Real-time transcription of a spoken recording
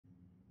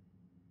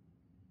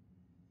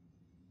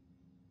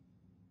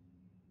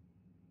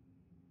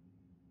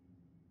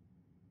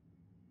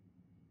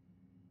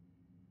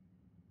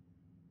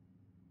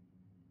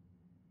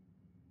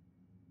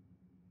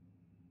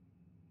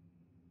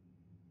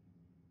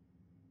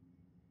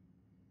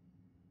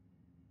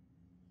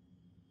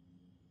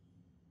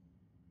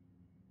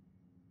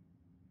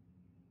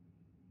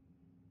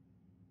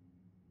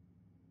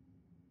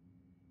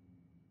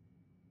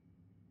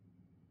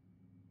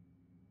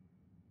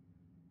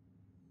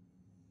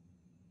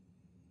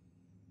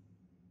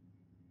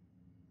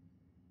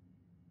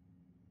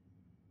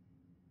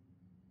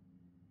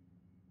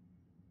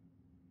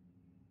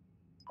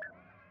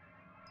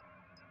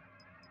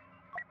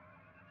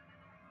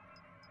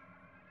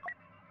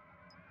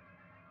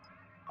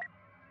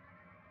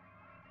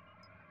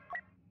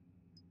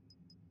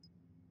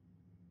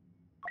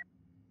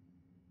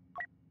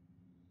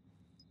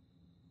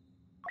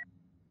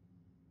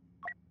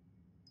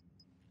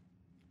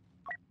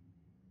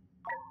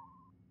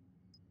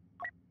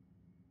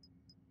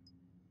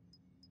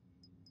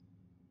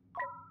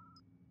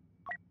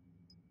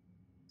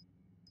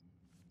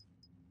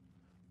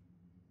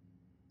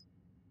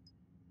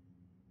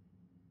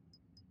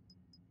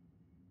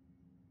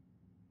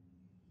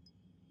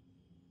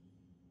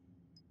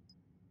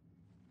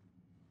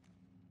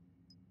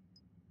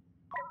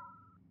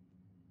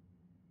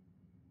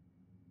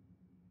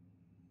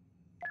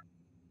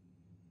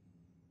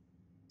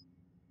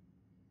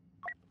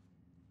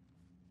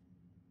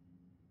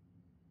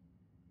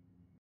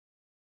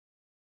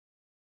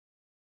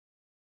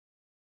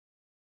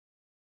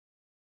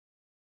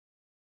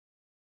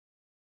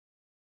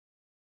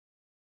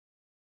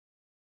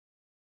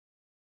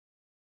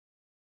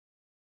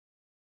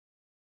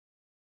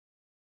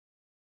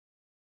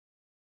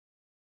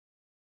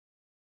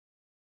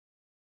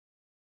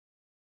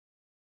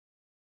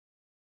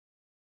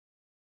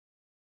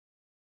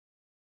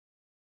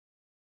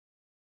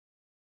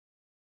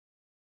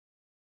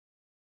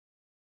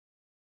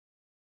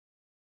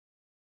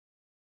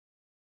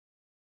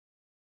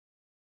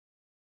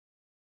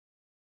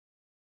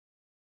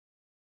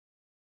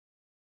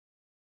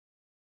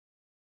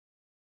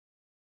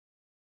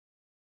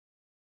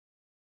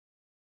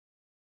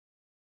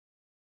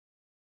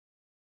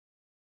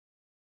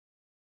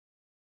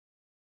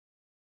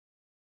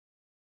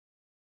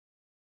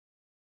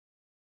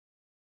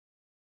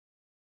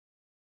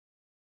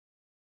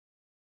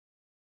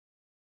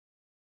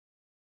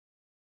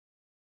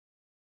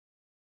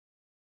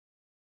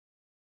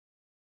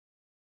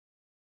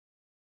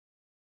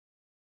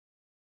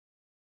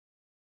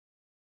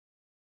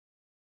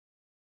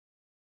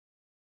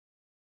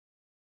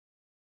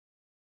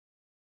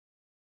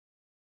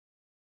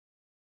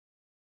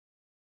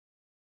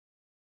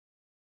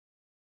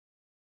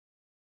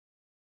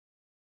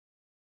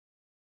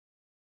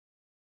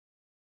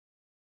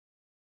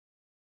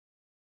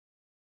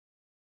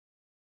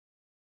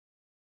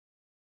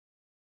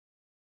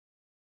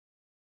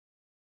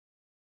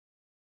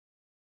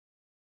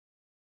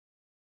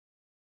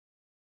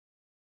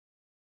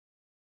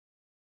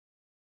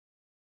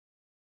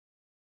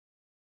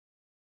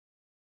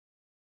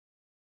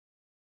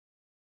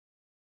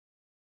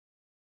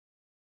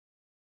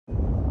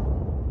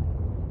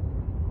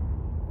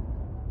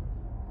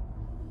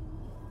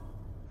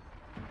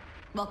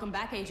Welcome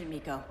back, Agent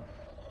Miko.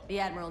 The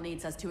Admiral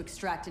needs us to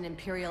extract an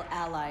Imperial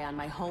ally on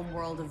my home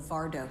world of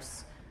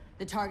Vardos.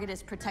 The target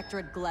is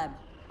Protectorate Gleb,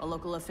 a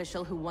local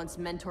official who once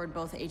mentored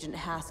both Agent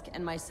Hask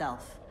and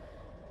myself.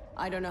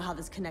 I don't know how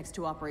this connects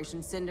to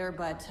Operation Cinder,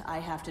 but I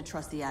have to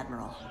trust the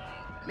Admiral.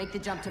 Make the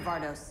jump to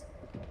Vardos.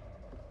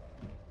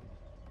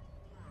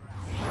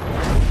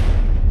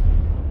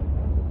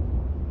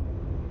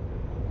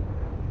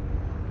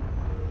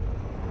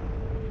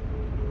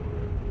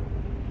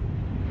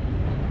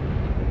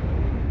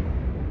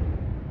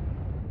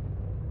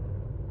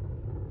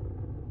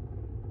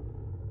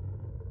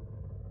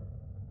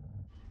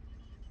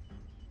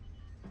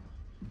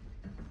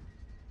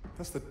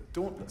 That's the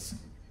Dauntless.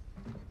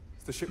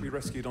 It's the ship we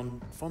rescued on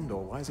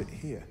Fondor. Why is it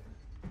here?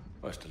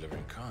 Well, it's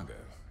delivering cargo.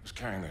 It was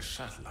carrying those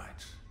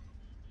satellites.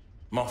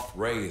 Moff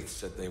Wraith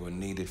said they were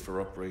needed for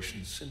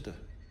Operation Cinder.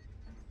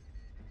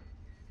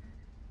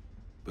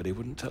 But he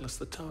wouldn't tell us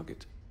the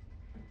target.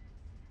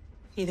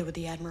 Neither would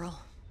the Admiral.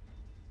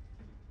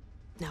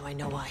 Now I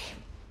know why.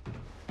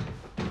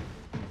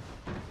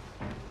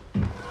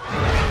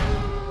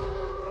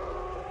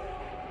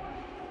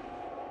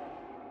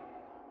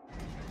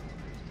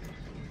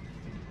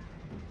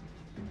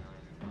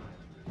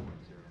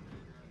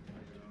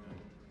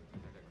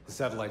 The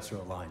satellites are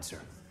aligned, sir.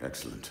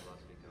 Excellent.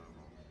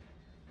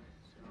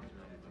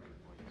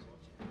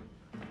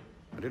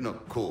 I did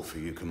not call for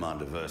you,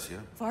 Commander Versio.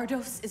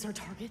 Vardos is our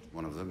target?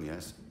 One of them,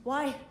 yes.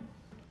 Why?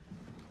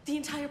 The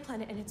entire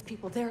planet and its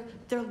people, they're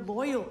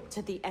loyal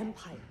to the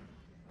Empire.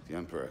 The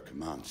Emperor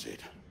commands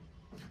it.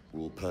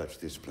 We'll purge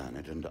this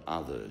planet and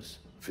others.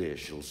 Fear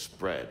shall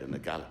spread, and the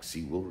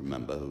galaxy will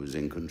remember who is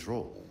in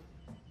control.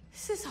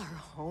 This is our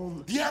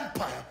home. The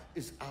Empire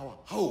is our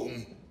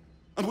home,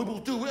 and we will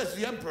do as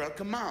the Emperor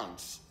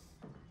commands.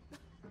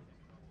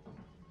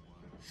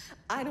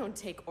 I don't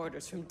take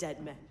orders from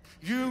dead men.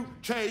 You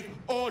take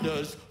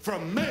orders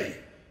from me!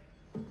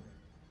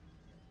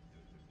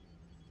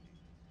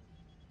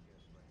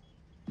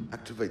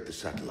 Activate the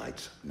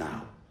satellites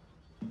now.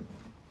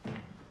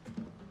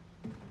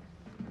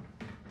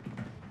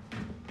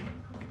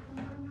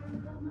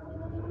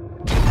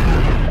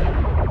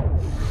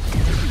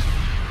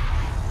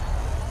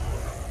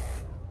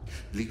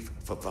 Leave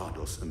for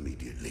Vardos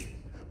immediately.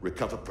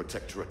 Recover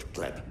Protectorate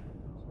Gleb.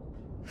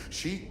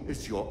 She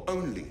is your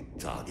only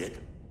target.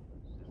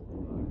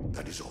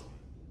 That is all.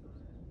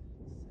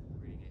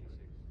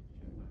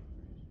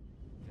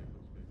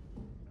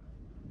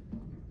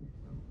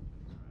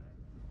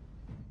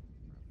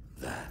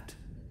 That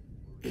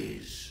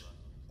is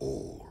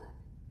all.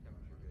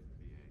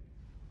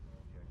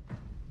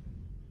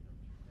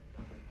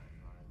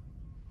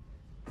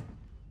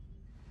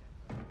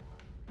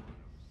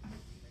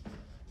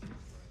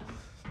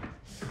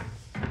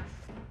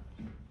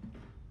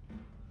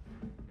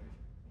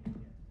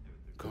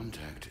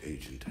 Contact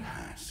Agent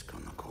Hask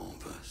on the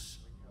Corvus.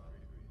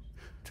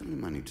 Tell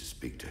him I need to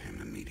speak to him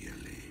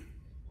immediately.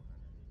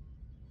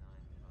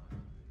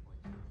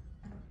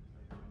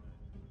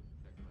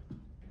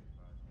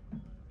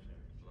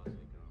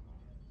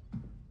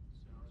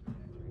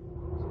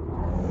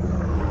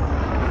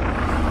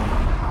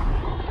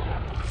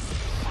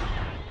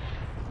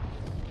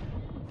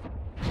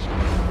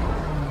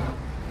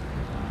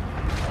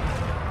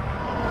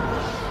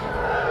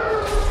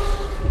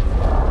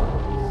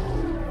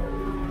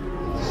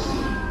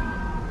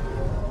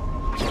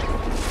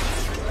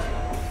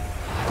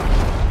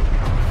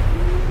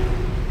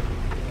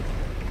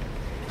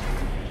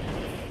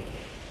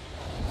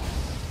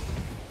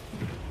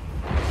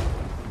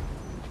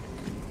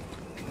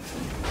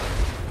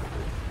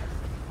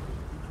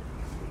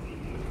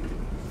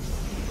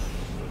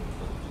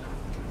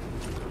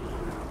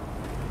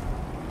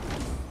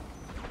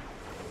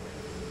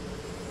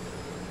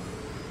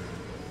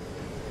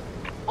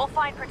 We'll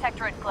find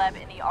Protectorate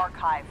Gleb in the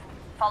archive.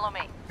 Follow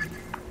me.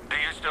 Do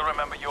you still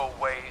remember your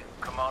way,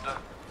 Commander?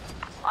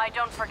 I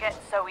don't forget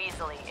so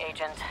easily,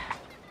 Agent.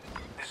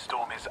 This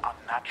storm is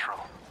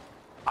unnatural.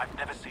 I've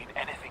never seen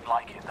anything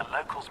like it. The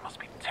locals must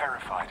be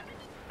terrified.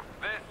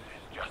 This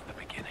is just the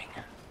beginning.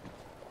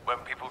 When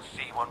people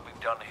see what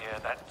we've done here,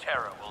 that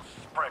terror will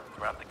spread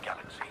throughout the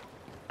galaxy.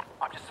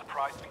 I'm just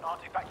surprised we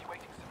aren't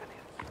evacuating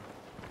civilians.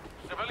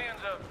 Civilians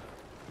are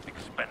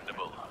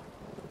expendable.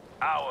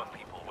 Our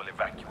people will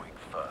evacuate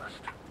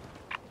first.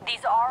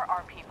 These are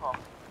our people.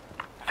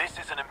 This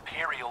is an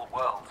Imperial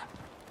world.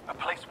 A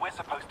place we're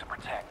supposed to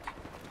protect.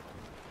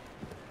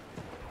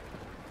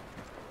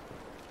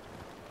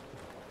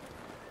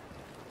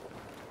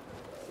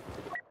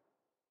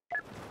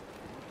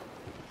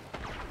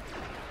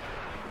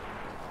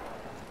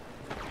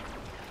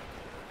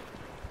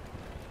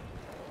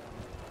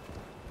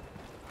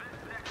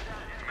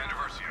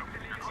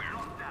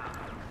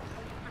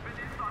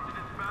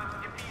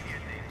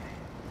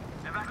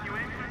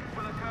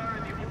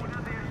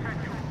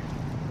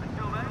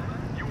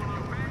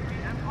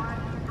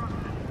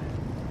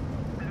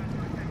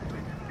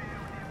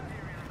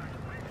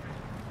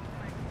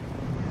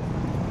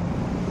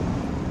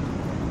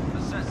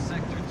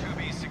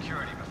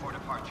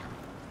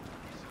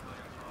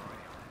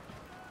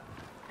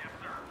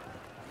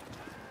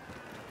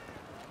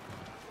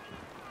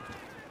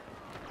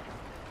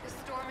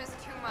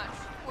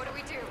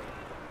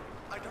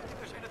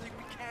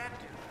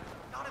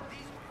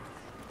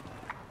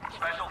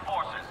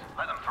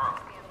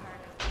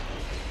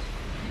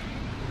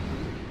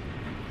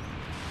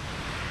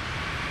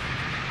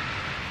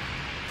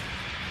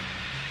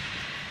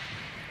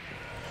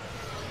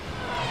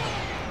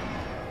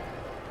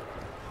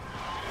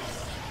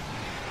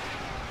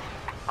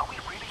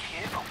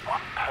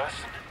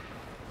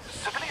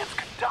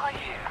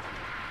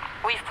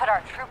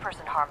 our troopers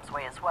in harm's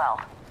way as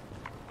well.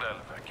 They'll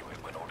evacuate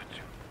when ordered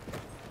to.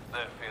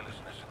 Their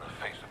fearlessness in the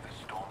face of this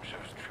storm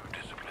shows true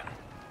discipline.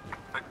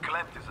 But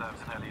Gleb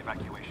deserves an early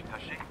evacuation,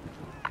 does she?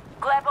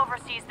 Gleb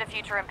oversees the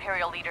future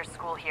Imperial Leaders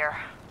School here.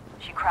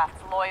 She crafts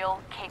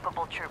loyal,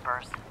 capable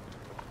troopers.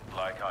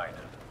 Like I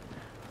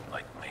did.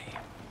 Like me.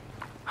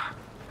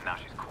 Now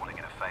she's calling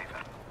in a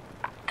favor.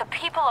 The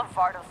people of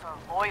Vardos are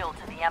loyal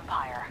to the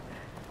Empire.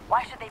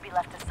 Why should they be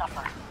left to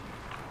suffer?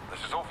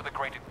 This is all for the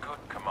greater good,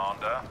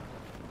 Commander.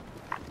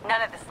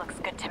 None of this looks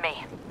good to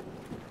me.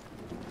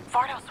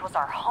 Vardos was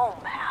our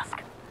home,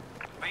 Hask.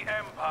 The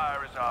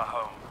Empire is our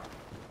home.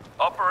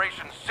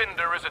 Operation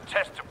Cinder is a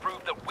test to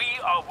prove that we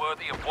are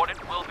worthy of what it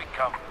will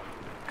become.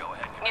 Go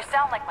ahead. You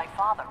sound like my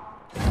father.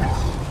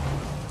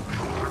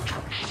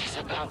 It is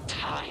about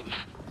time.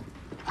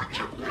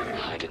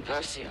 I did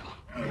Versio.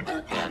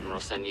 The Admiral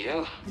sent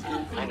you.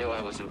 I knew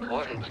I was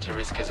important, but to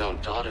risk his own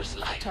daughter's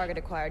life. Target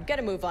acquired. Get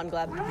a move on,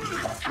 Gleb.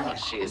 Well,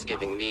 she is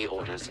giving me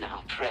orders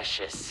now.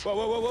 Precious. Whoa,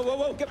 whoa, whoa, whoa,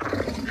 whoa,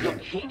 whoa!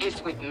 Look, he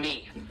is with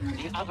me.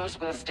 The others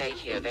will stay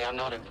here. They are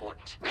not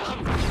important.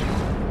 Come!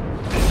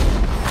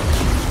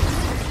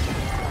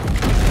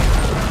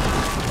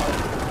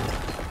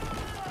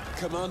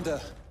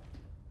 Commander.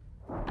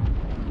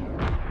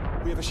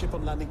 We have a ship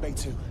on landing bay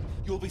 2.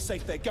 You'll be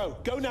safe there. Go!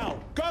 Go now!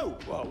 Go!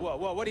 Whoa, whoa,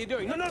 whoa, what are you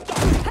doing? No, no,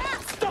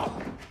 stop!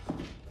 Stop!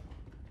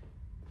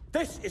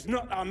 This is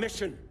not our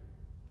mission.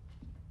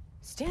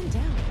 Stand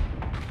down.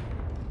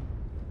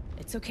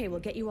 It's okay, we'll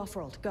get you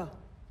off-world. Go.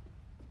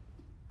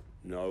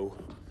 No,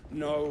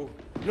 no,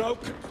 no,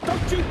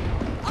 don't you!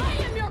 I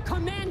am your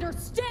commander!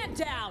 Stand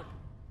down!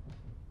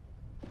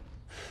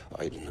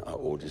 Aiden, our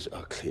orders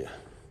are clear.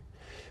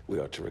 We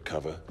are to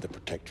recover the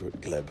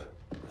Protectorate Gleb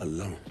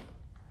alone.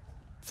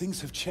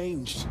 Things have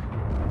changed.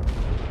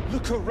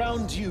 Look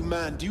around you,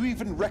 man. Do you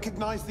even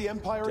recognize the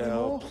Empire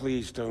anymore?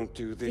 Please don't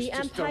do this. The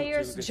Just don't do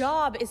Empire's this.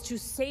 job is to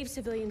save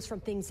civilians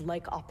from things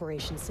like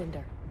Operation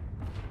Cinder.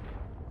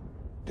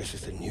 This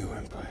is the new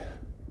Empire.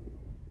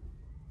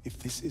 If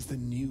this is the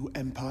new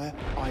Empire,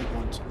 I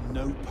want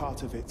no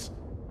part of it.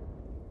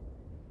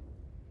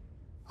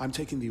 I'm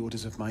taking the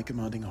orders of my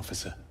commanding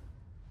officer.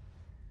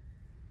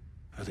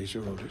 Are these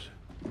your orders?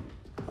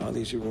 Are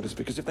these your orders?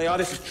 Because if they are,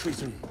 this is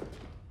treason.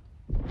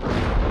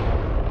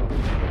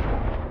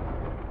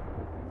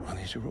 Are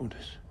these your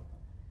orders?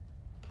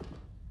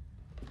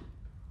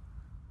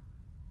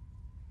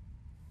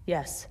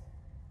 Yes.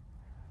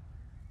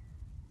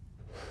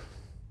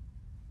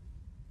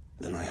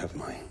 Then I have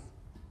mine.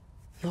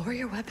 Lower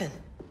your weapon.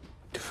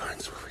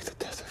 Defiance will be the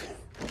death of him.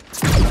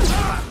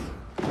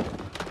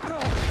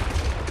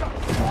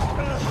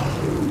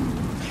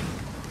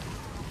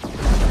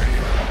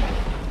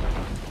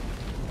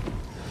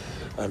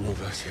 Admiral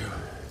Versio,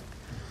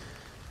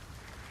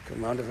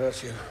 Commander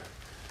Versio,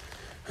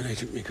 and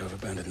Agent Miko have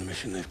abandoned the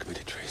mission. They've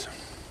committed treason.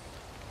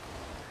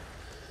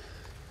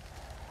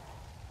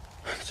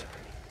 I'm sorry.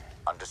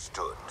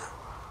 Understood.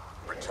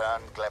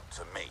 Return Gleb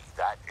to me.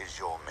 That is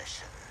your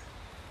mission.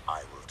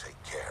 I will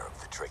take care of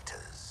the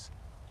traitors.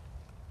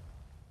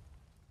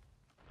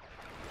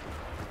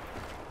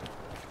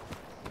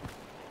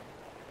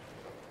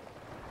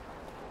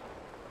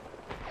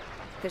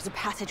 There's a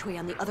passageway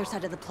on the other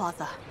side of the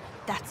plaza.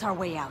 That's our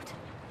way out.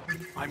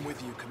 I'm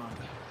with you,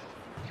 Commander.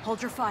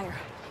 Hold your fire.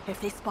 If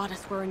they spot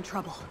us, we're in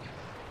trouble.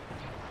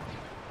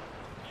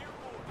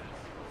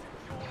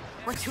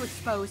 We're too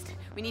exposed.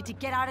 We need to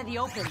get out of the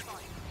open.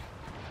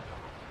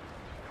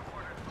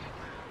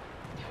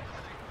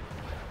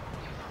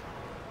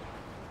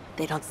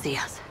 They don't see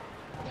us.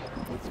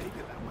 Let's take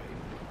it that way.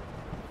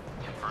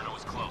 Inferno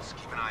is close.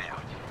 Keep an eye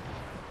out.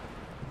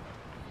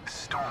 The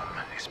storm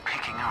is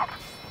picking up.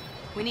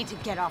 We need to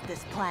get off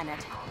this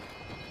planet.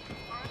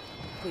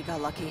 We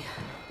got lucky.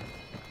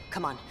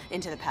 Come on,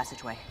 into the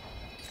passageway.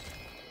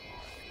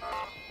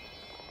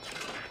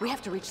 We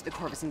have to reach the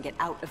Corvus and get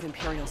out of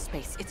Imperial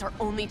space. It's our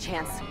only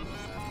chance.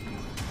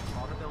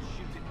 Or they'll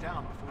shoot it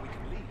down before we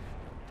can leave.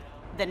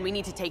 Then we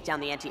need to take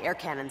down the anti-air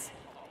cannons.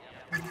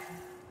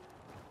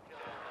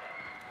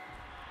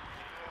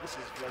 This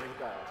is very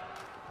bad.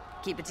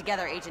 Keep it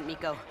together, Agent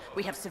Miko.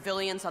 We have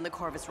civilians on the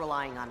Corvus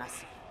relying on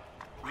us.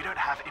 We don't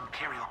have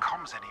Imperial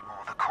comms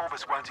anymore. The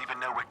Corvus won't even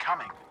know we're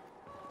coming.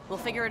 We'll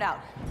figure it out.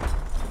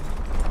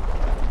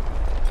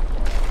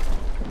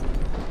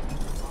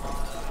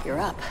 You're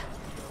up.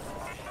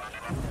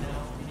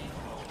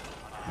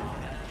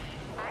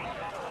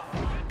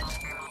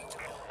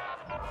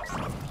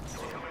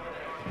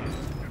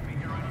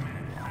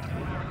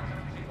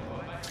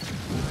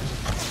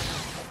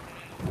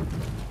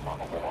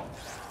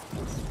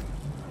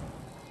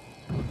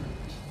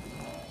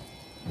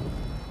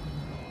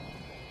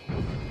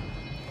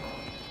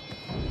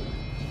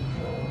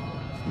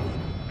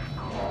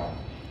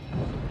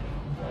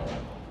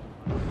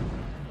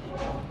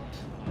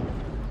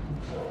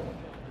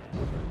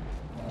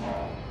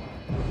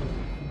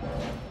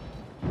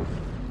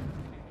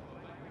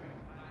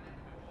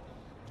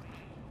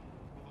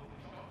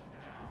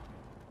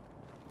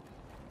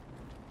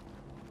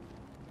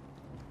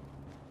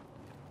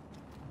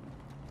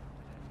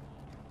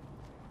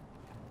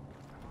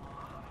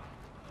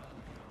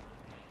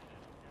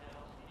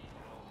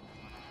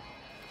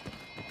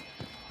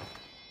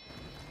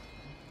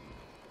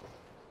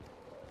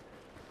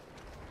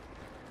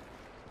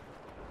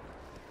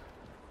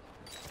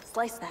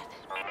 Slice that.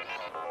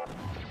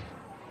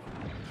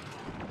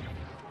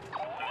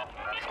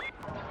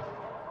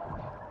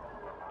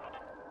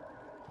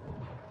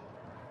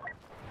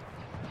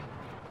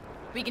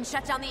 We can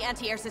shut down the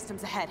anti-air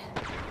systems ahead.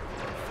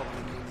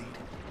 Following your lead.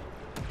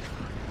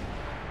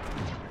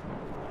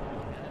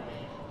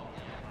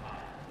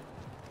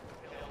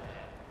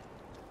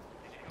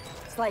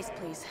 Slice,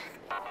 please.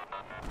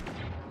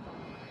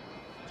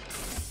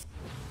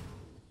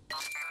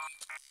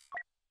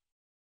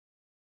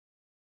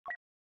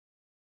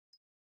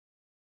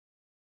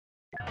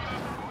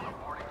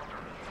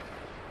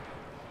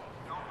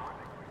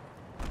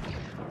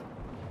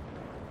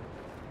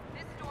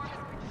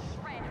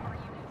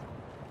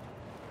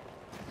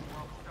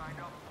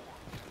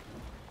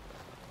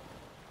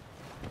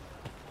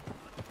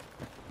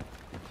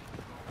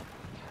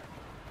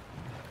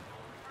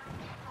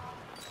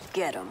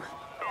 Get him.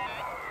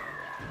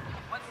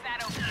 What's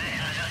that over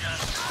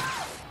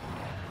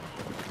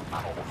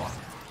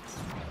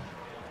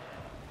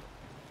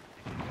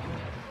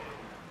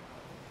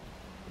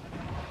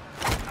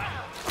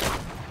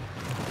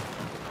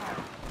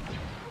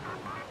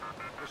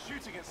We're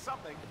shooting at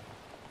something.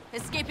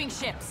 Escaping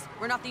ships.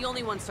 We're not the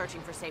only ones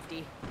searching for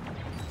safety.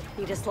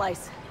 Need a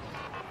slice.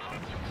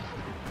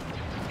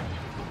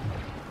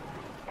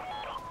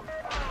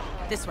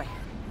 This way.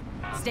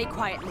 Stay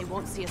quiet and they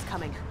won't see us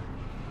coming.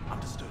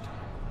 Understood.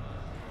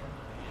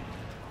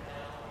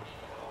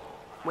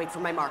 Wait for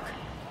my mark.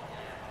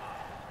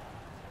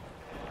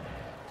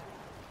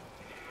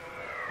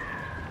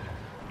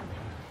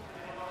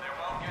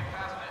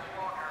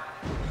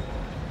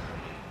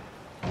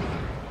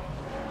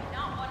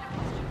 Not one to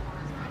question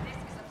orders, but this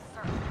is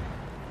absurd.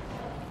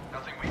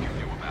 Nothing we can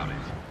do about it.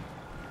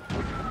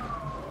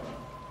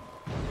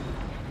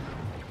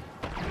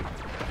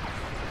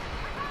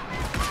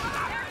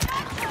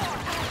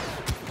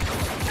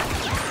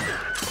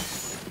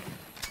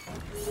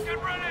 Get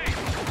ready!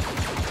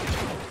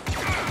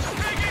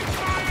 Taking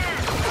fire!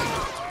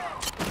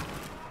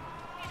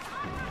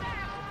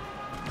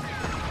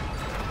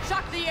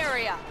 Shock the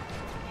area!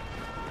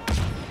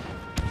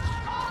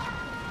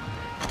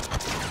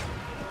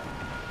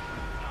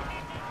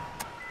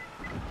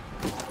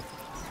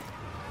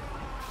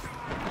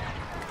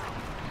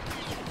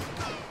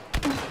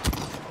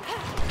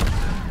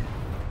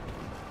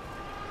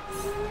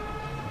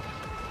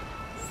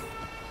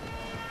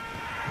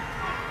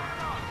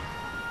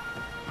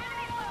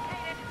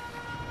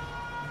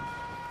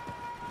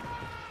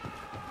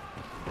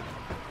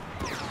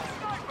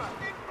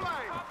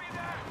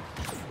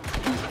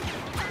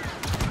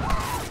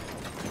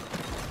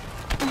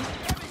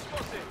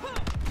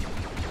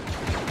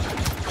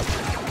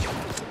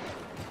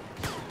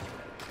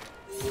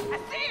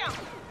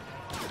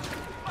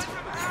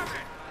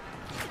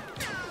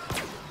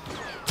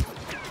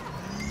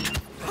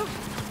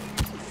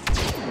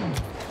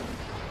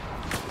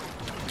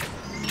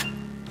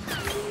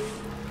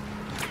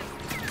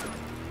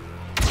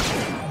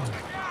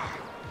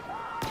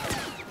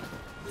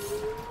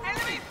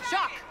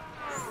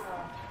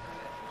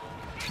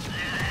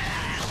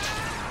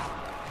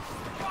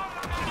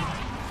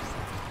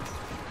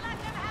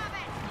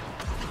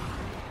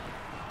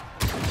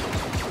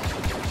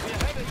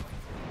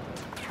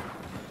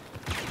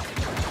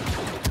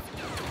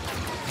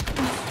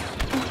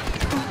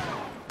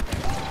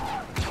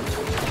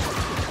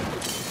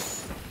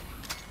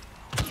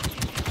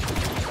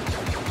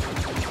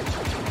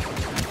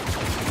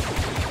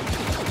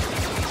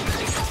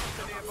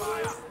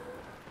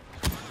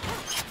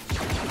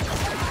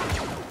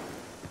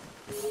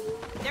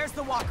 There's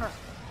the walker.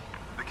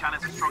 The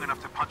cannons are strong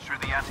enough to punch through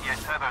the anti-air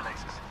turbo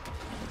lasers.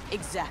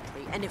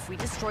 Exactly. And if we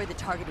destroy the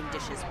targeting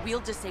dishes, we'll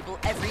disable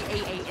every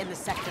AA in the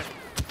sector.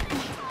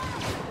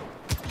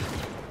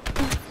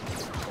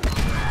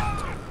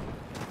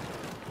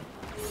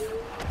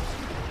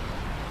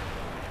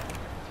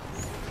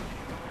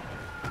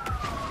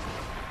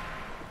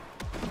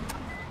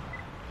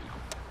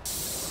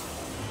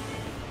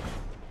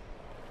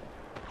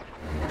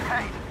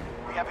 Hey,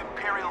 we have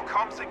Imperial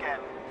comms again.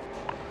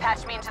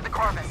 Patch me into the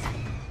Corvus.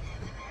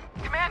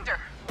 Commander,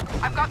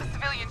 I've got the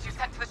civilians you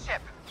sent to the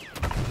ship.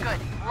 Good.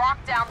 Lock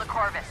down the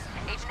Corvus.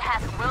 Agent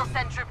Hask will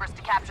send troopers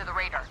to capture the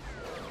raider.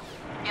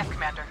 Yes,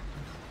 Commander.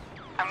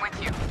 I'm with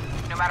you,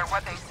 no matter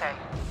what they say.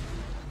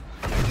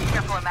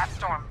 Careful in that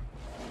storm.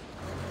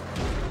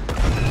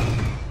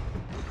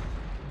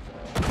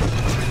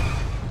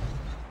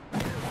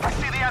 I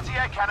see the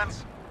anti-air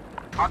cannons.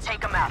 I'll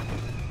take them out.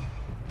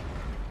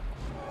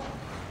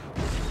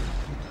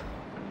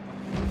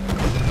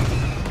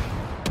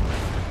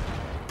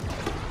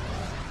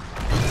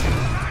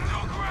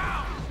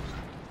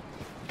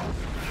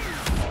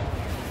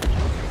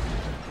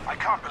 I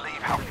can't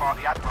believe how far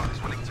the Admiral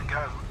is willing to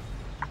go.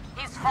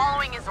 He's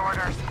following his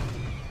orders.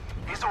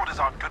 His orders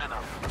aren't good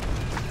enough.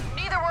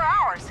 Neither were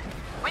ours.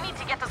 We need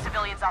to get the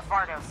civilians off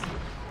Vardos.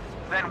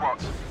 Then what?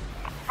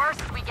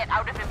 First, we get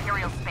out of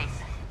Imperial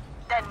space.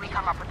 Then we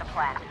come up with a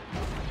plan.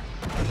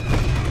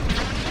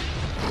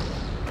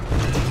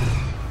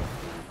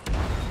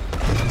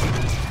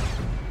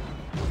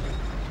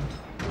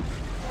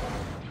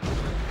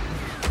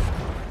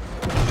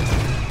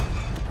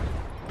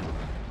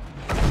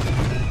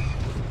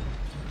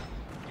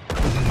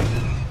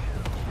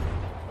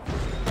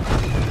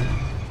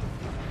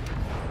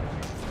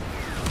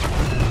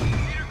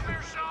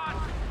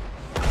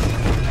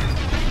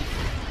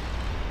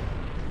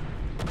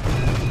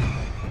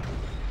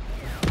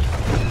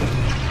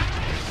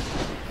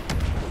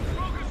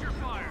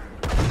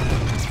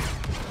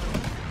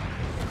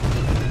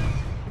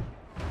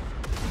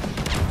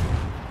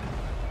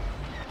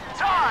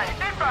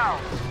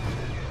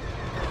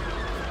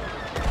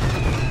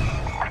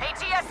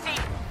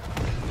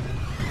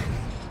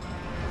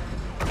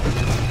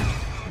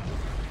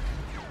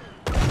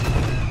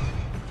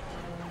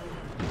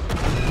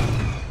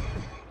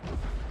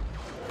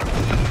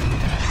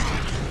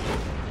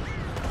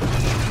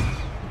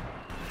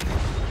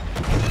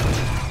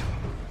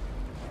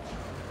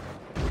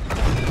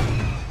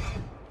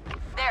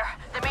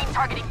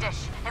 targeting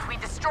dish. If we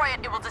destroy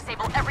it, it will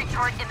disable every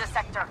turret in the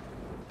sector.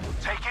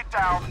 Take it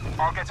down.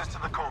 I'll get us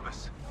to the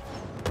Corvus.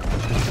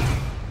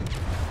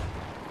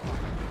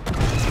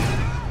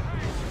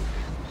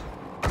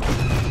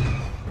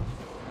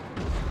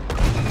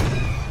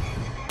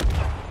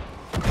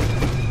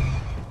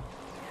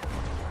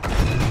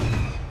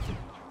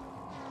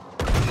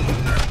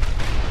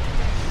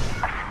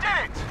 Did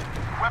it!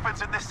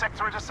 Weapons in this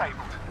sector are disabled.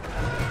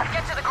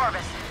 Get to the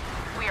Corvus.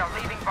 We are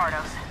leaving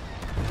Vardos.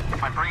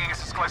 I'm bringing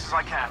us as close as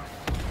I can.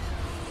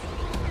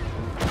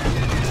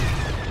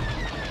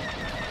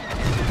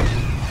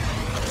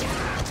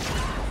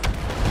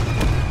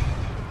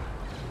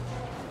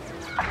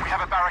 We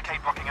have a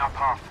barricade blocking our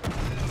path.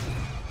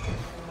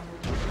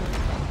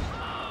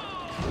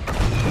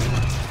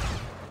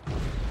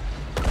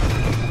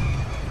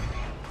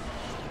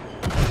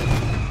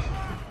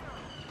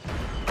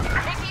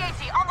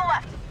 AT-AT on the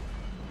left.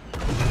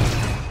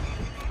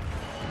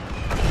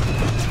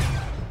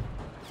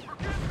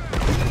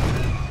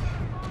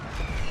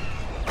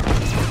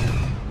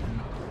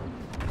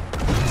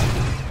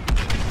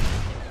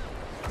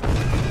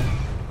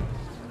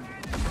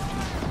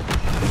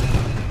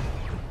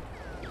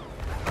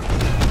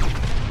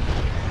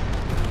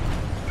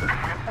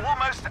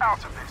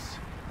 Out of this.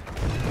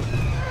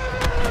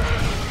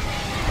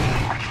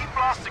 Keep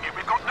blasting it.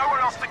 We've got nowhere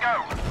else to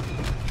go.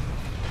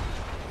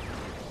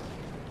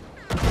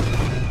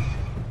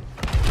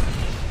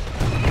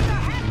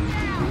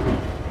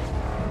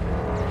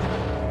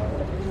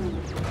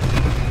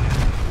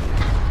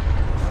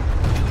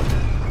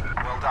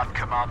 Well done,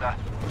 Commander.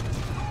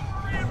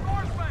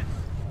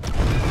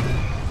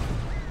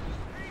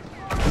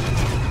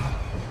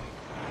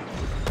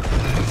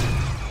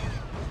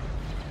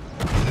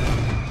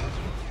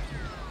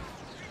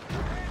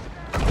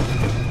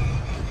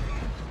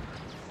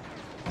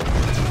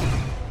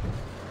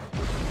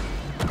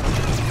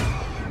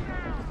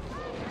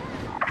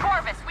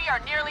 We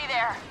are nearly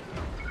there.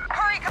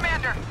 Hurry,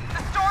 Commander!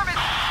 The storm is...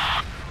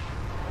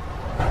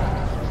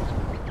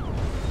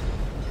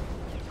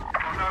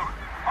 Oh no!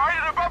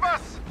 Iron above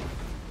us!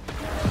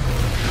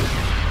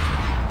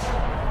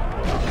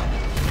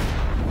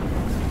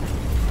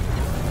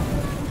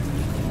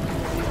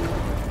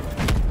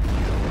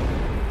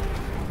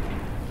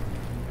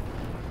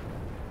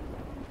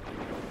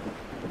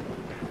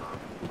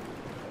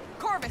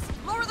 Corvus,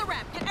 lower the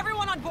ramp. Get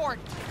everyone on board.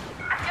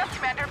 Yes,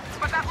 Commander,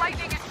 but that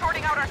lightning is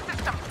shorting out our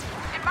system.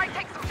 It might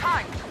take some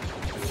time.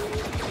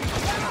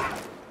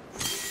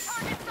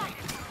 Target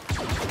sighted.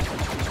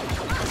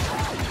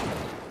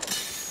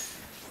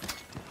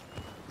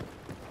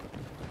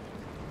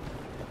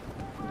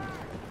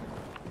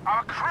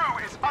 Our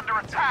crew is under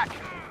attack.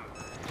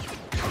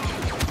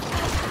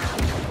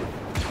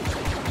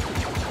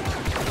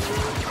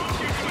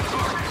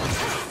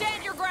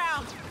 Stand your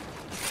ground.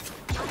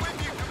 We're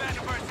with you,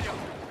 Commander Versio.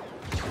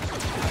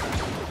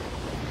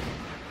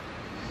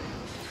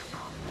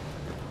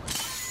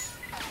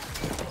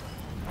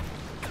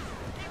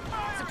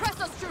 Suppress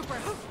those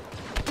troopers.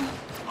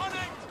 On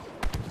it!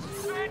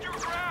 Stand your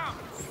ground!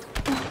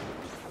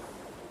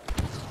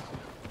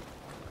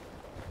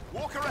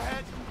 Walker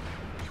ahead!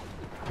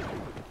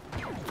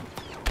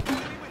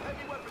 Enemy with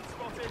heavy weapons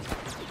spotted!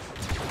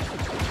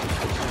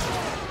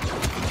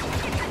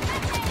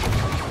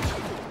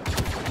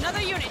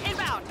 Another unit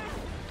inbound.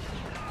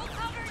 We'll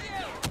cover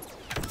you.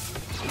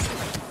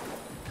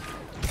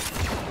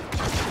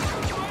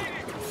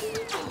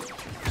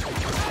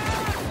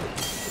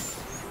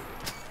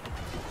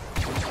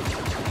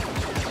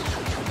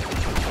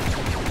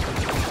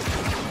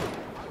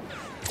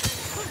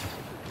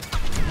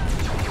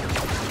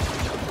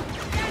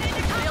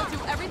 They'll do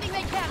everything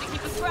they can to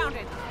keep us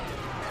grounded.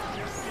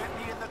 Get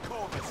me in the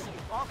Corvus.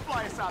 I'll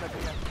fly us out of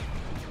here.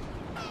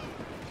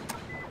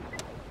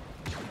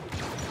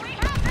 We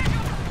have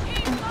visual.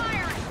 Keep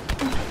firing.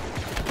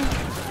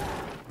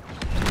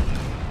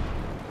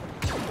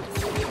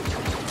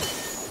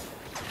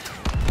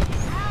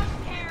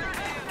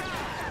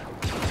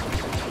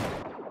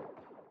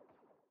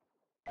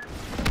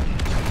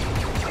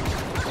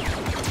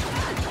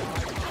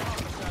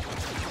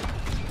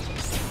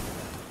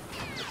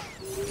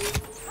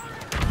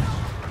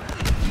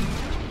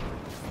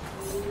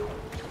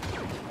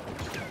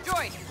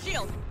 Droid,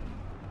 shield.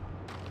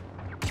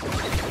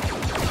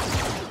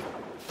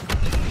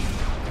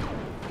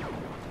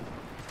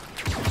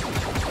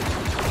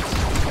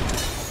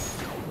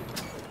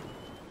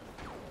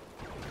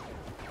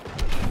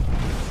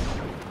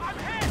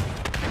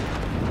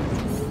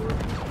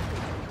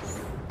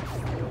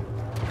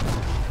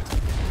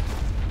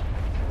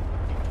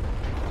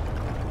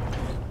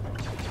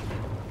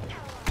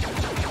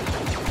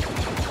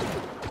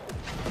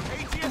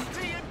 ATST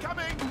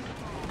incoming!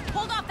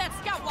 Hold off that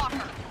scout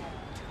walker.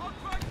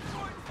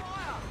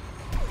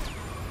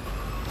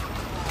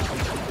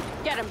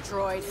 Get him,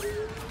 droid.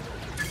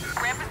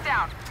 Ramp is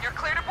down. You're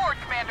clear to board,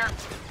 Commander.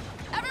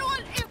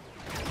 Everyone,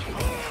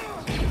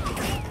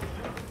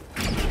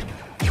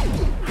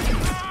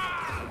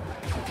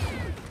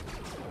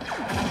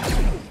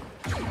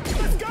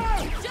 Let's go!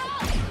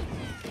 jump!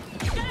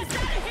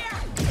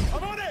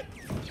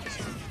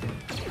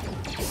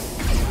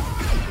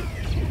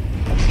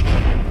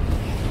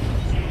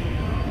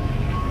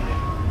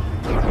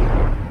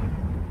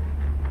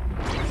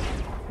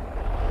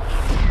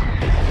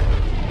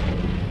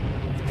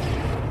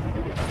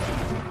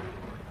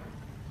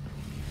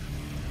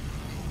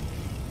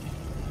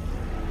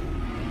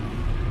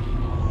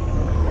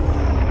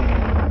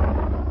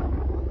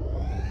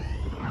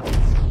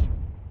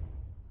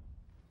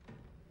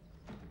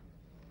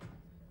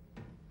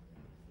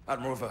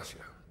 Admiral Versio.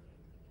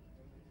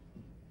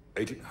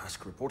 Agent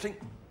Hask reporting.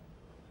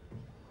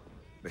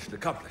 Mission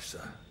accomplished,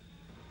 sir.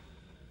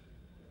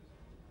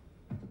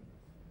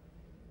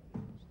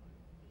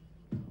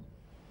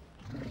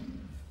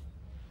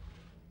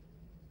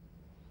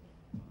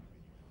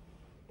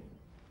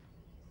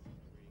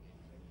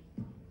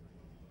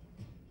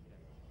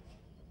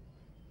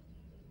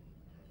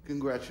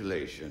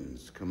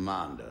 Congratulations,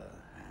 Commander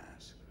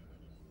Hask.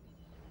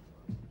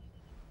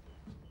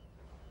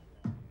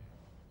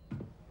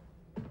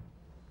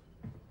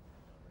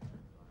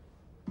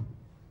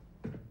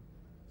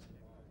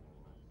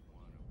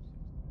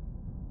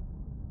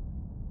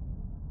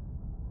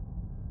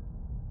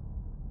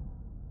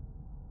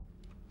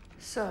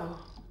 So,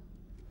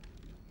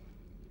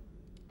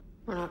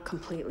 we're not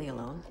completely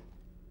alone.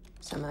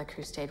 Some of the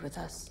crew stayed with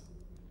us.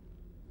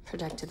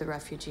 Protected the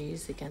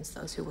refugees against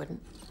those who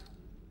wouldn't.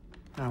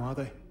 How are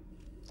they?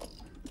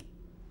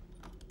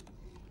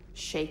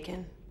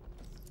 Shaken.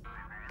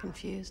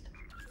 Confused.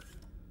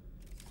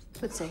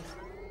 But safe.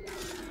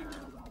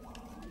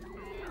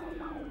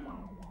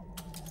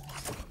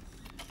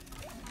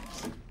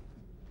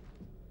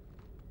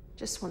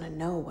 Just want to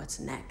know what's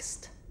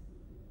next.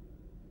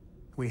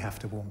 We have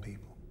to warn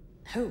people.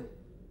 Who?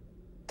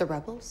 The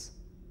rebels?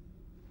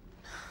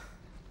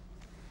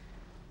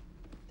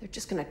 They're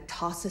just gonna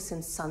toss us in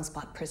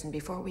Sunspot Prison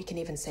before we can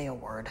even say a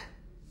word.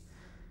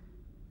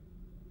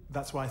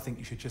 That's why I think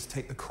you should just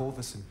take the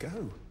Corvus and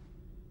go.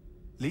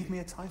 Leave me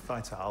a TIE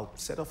fighter. I'll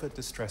set off a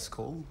distress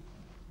call,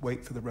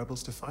 wait for the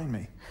rebels to find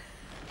me.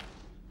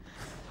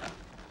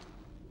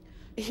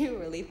 You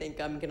really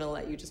think I'm gonna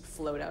let you just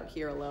float out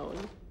here alone?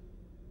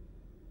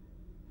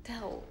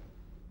 Del.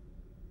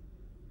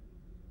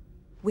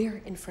 We're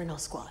Infernal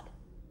Squad.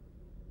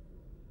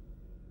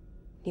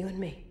 You and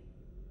me.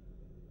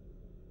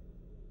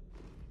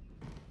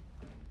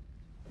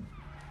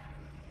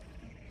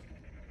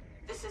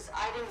 This is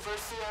Iden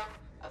Versio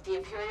of the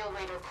Imperial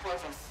Raider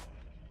Corvus,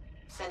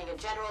 sending a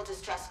general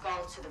distress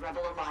call to the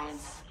Rebel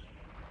Alliance.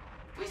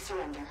 We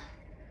surrender.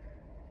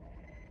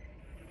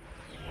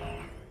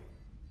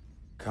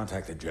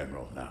 Contact the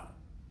General now.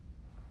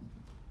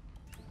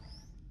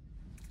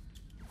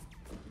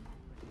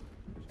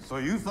 So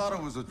you thought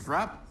it was a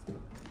trap,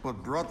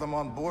 but brought them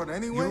on board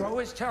anyway? You're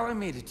always telling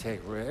me to take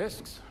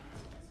risks.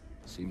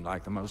 Seemed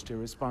like the most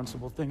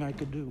irresponsible thing I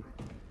could do.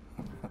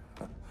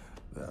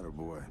 That a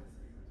boy.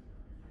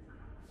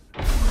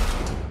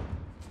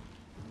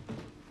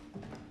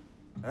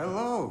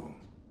 Hello.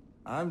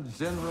 I'm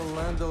General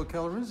Lando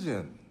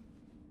Calrissian.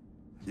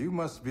 You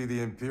must be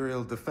the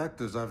Imperial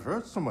defectors I've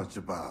heard so much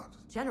about.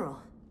 General,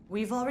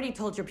 we've already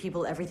told your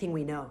people everything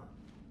we know.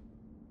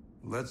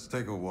 Let's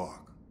take a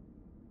walk.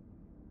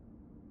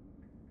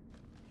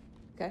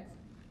 Okay.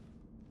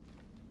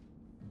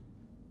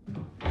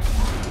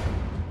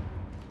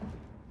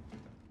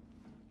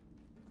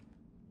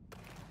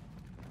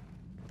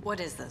 What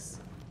is this?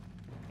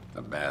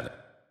 A bad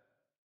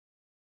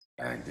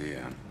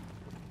idea.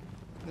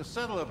 Now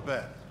settle a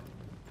bet.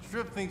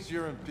 Strip thinks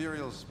you're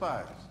Imperial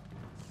spies.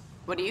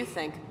 What do you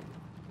think?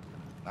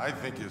 I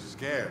think you're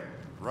scared,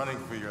 running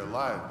for your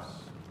lives.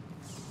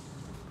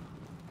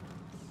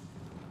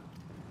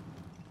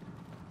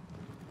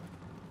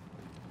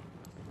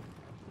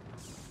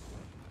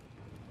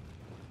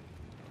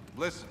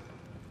 Listen,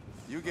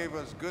 you gave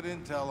us good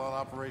intel on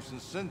Operation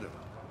Cinder.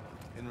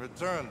 In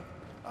return,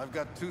 I've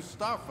got 2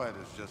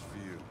 starfighters just for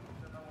you.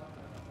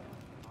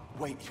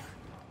 Wait,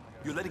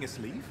 you're letting us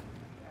leave?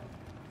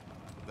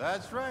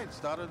 That's right.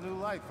 Start a new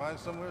life. Find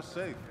somewhere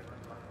safe.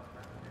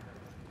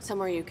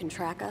 Somewhere you can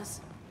track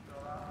us?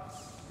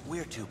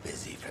 We're too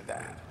busy for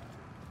that.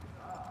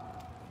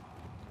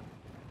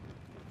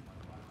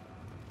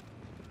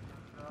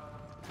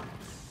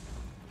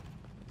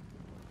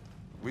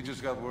 We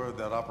just got word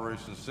that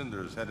Operation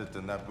Cinder is headed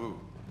to Naboo.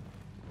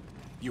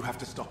 You have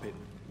to stop it.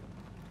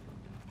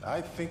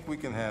 I think we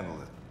can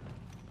handle it.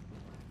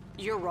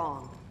 You're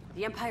wrong.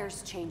 The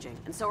Empire's changing,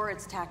 and so are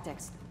its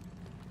tactics.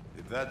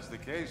 If that's the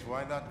case,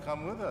 why not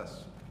come with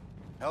us?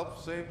 Help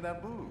save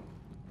Naboo.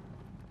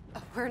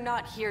 We're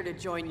not here to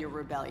join your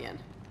rebellion.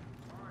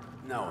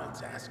 No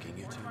one's asking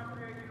you to.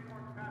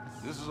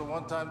 This is a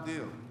one-time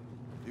deal.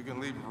 You can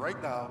leave right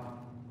now,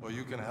 or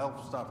you can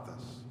help stop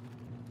this.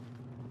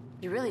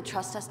 You really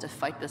trust us to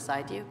fight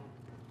beside you?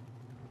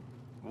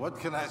 What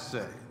can I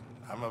say?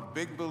 I'm a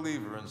big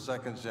believer in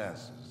second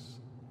chances.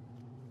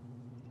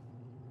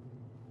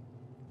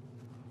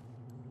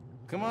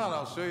 Come on,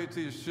 I'll show you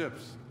to your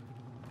ships.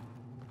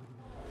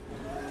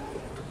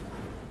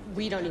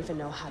 We don't even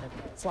know how to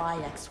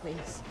fly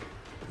X-Wings.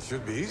 It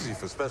should be easy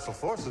for Special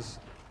Forces.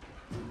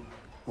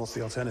 What's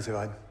the alternative,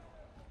 Iden?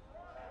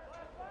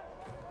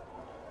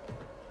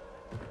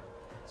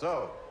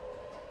 So,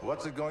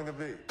 what's it going to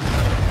be?